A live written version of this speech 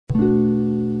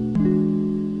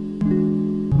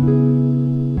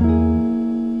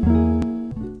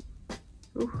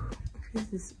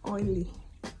oily.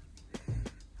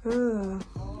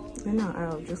 Then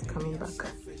I'm just coming back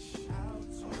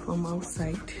from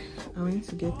outside. I went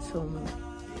to get some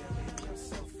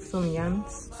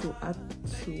yarns to add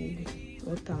to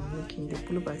what I'm making, the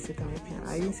pullover set I'm making.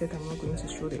 I didn't say I'm not going to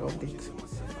show the update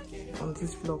on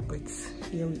this vlog, but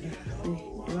here we are. See,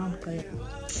 I'm tired.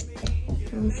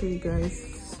 Let me show you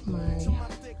guys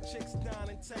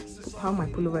how my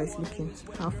pullover is looking,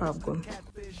 how far I've gone.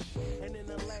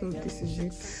 So this is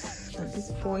it at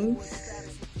this point.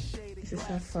 This is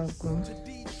how far I've gone,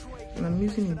 and I'm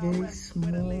using a very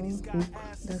small hook.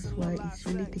 That's why it's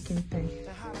really taking time,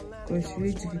 because it's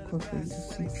really difficult for you to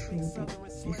see through the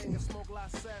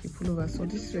pullover. So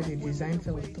this is where the designs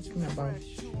I was talking about,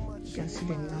 you can see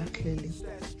them now clearly.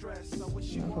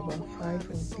 You have about 5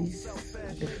 of these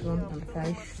at the front and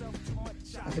 5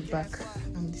 at the back,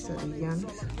 and these are the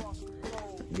yarns.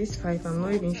 This 5, I'm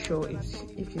not even sure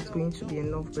if it's going to be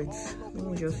enough, but let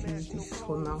me just use this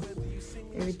for now.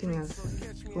 Everything has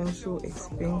gone so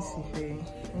expensive here.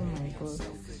 Oh my god,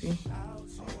 see.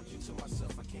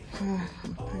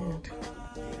 I'm tired.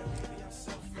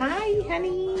 Hi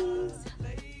honeys,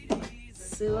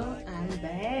 so I'm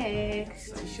back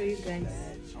to show you guys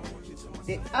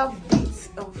the updates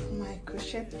of my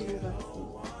crochet pullover.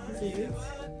 This is it.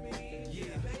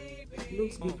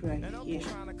 Looks big right here.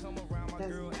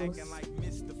 That's because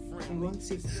I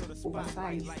want it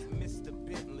oversized. So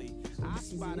this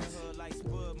is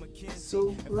it.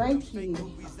 So right here,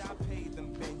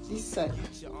 this side,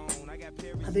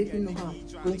 I don't even know how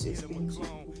I'm going to explain to you.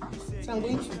 So I'm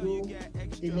going to do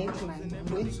the neckline. I'm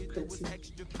going to cut it like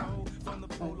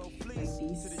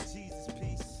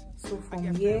this. So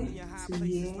from here to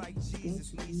here, it's going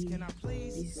to be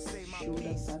this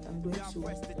shoulder part. I'm going to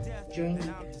join it.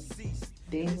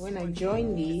 Then when I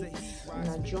join it, when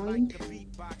I joined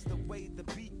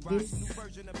this,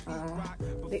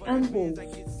 the armhole.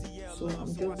 So I'm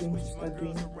just going to start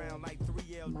doing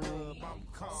my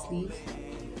sleeve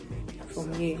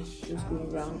from here, just going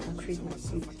around and create my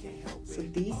sleeve. So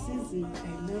this is it. I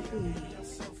love it.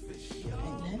 I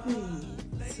love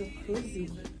it. So cozy.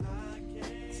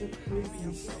 So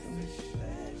cozy.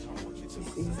 This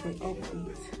is the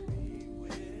update.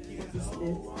 This is just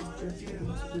going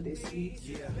to do the sleeves,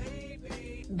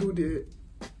 do the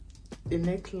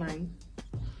neckline,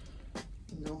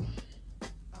 you know,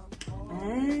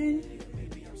 and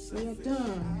we are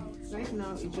done. Right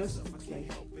now it just looks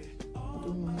like, I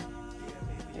don't know,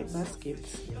 a basket,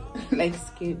 like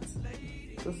skates.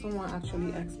 So someone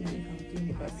actually asked me if I'm doing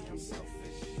a basket.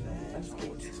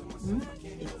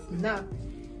 It's not.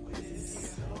 This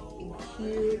is a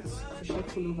cute crochet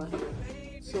pullover.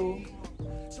 So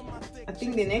I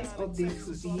think the next update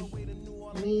will be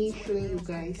me showing you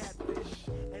guys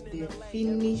the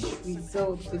finished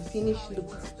result, the finished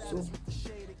look. So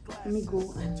let me go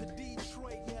and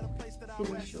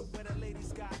finish up.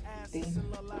 Then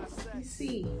let's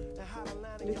see.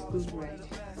 Looks good, right?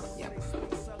 Yep.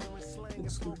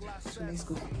 Looks good. So let's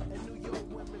go.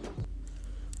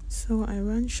 So I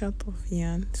ran short of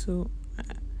yarn, so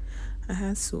I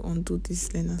had to undo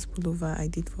this Lena's pullover I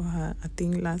did for her. I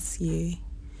think last year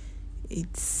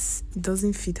it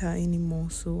doesn't fit her anymore,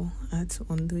 so I had to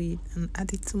undo it and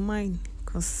add it to mine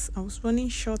because I was running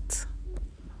short.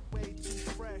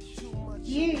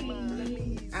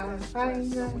 Yay! Our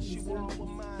final result.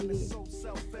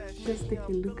 Just take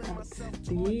a look at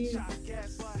this.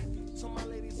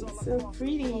 It's so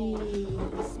pretty.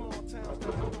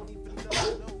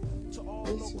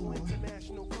 This one.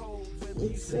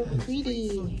 It's so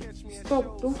pretty.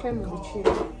 Stop! Don't climb on the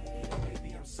chair.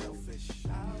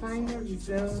 Final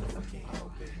result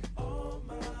of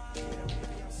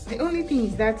the only thing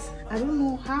is that I don't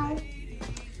know how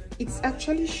it's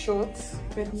actually short,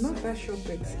 but not that short,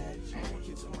 but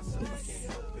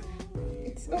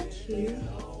it's okay,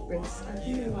 but I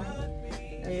don't know why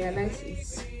I realized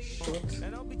it's short,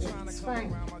 but it's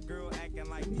fine.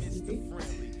 This is it.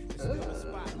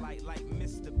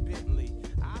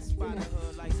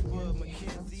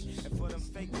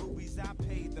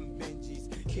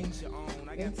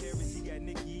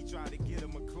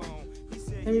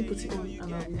 Let me put it on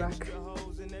and I'll be back.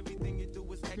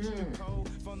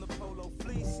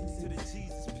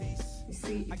 You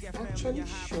see, it's actually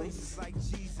short.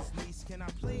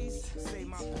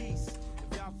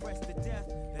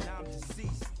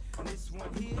 This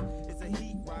one here is a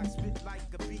heat rock, spit like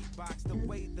a beatbox. The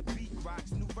way the beat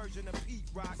rocks, new version of Pete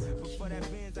Rock. But for that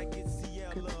Benz, I get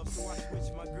CL love, so I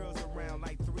switch my girls around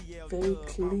like 3L. Very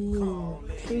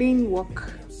clean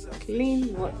work,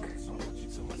 clean work.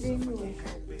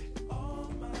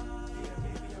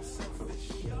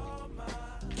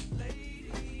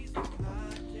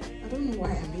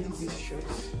 this shirt.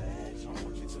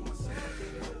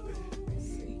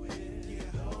 See,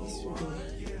 this will be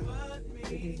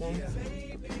the design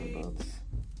I'm talking about.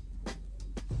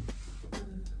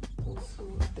 Also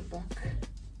the back.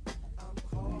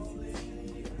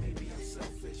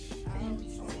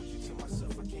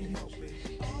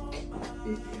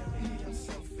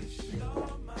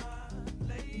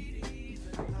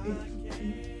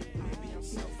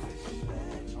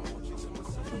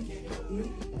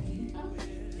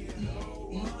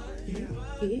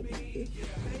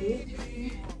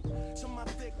 To my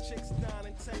thick chicks down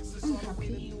in Texas, all the way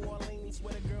to New Orleans,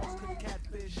 where the girls could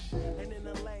catfish, and in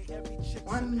LA, every chick.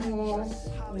 One more over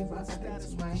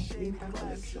to my winter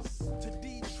collection. To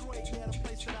Detroit, yeah, the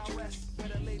place that I rest, where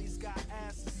the ladies got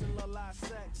asses and a lot of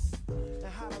sex.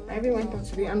 I really went out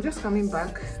today. I'm just coming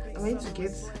back. I went to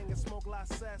get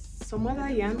some other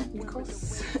yarn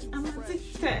because I'm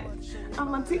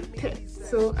addicted.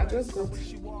 So I just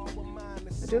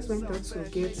went out to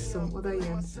get some other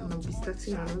yarns, and I'll be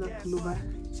starting another pullover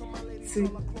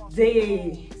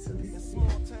today. So this is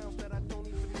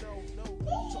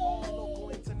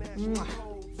it.